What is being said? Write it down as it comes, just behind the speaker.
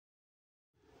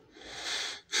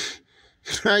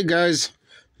Hi guys,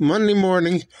 Monday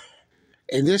morning,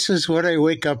 and this is what I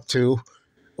wake up to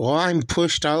while I'm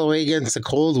pushed all the way against the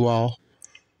cold wall.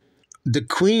 The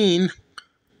queen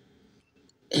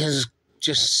is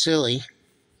just silly.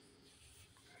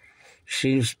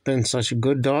 She's been such a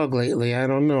good dog lately, I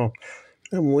don't know.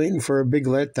 I'm waiting for a big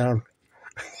letdown.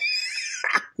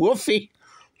 Wolfy!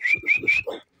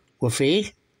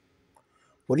 Wolfy?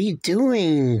 What are you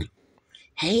doing?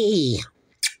 Hey,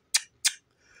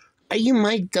 are you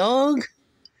my dog?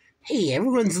 Hey,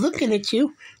 everyone's looking at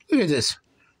you. Look at this.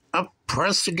 Up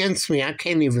pressed against me. I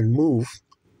can't even move.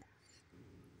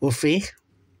 Wolfie?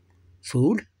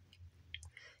 Food?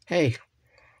 Hey,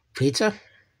 pizza?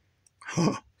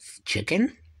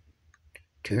 Chicken?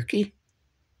 Turkey?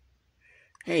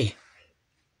 Hey,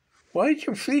 why's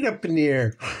your feet up in the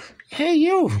air? Hey,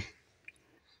 you!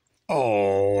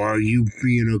 Oh, are you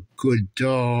being a good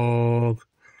dog?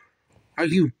 Are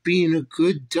you being a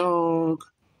good dog?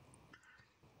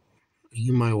 Are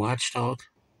you my watchdog?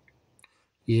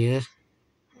 Yes.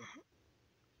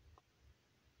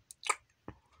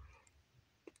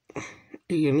 Are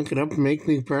you gonna get up and make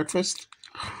me breakfast?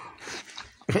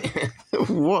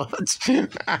 What?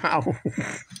 Ow.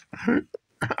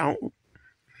 Ow.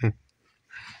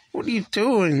 What are you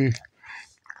doing?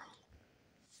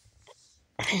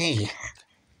 Hey,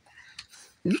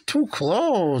 you're too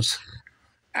close.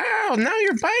 Ow, now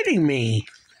you're biting me.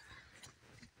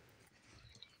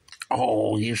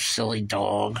 Oh, you silly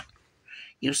dog.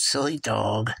 You silly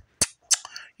dog.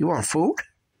 You want food?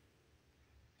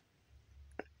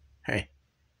 Hey.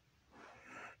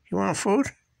 You want food?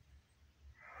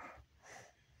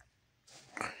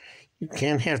 You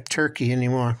can't have turkey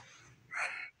anymore.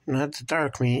 Not the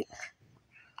dark meat.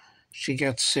 She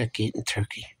got sick eating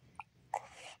turkey.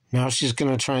 Now she's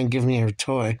going to try and give me her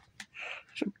toy.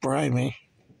 She'll bribe me.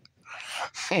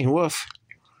 Hey, Wolf.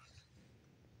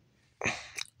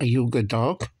 Are you a good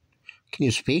dog? Can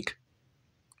you speak?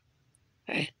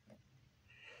 Hey.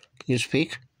 Can you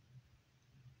speak?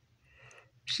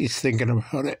 She's thinking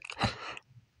about it.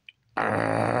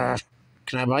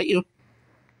 Can I bite you?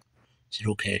 Is it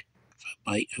okay if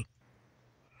I bite you?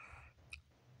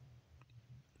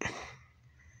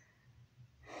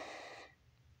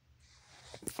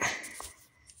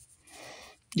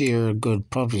 You're a good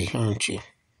puppy, aren't you?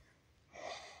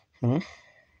 Hmm?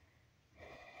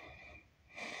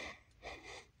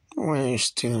 Why are you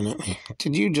staring at me?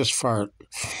 Did you just fart?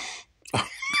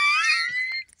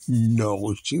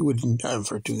 No, she would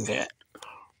never do that.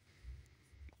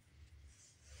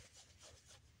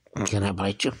 Can I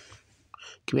bite you?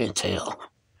 Give me a tail.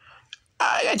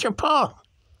 I got your paw.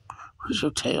 Where's your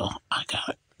tail? I got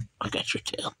it. I got your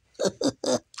tail.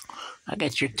 I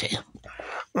got your tail.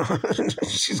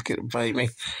 She's gonna bite me.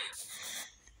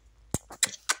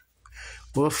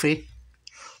 Wolfie,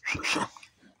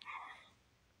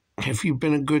 have you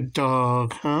been a good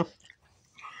dog, huh?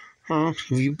 Huh?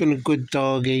 Have you been a good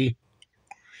doggy?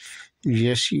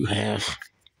 Yes, you have.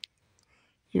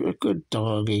 You're a good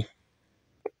doggy.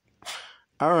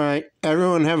 All right,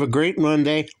 everyone have a great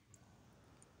Monday.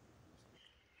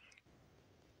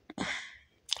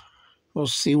 We'll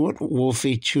see what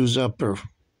Wolfie chews up or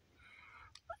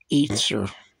eats or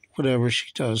whatever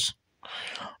she does.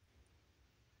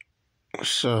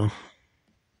 So,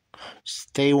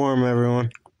 stay warm,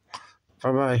 everyone.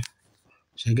 Bye-bye.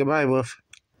 Say goodbye, Wolf.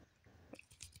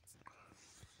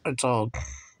 That's all.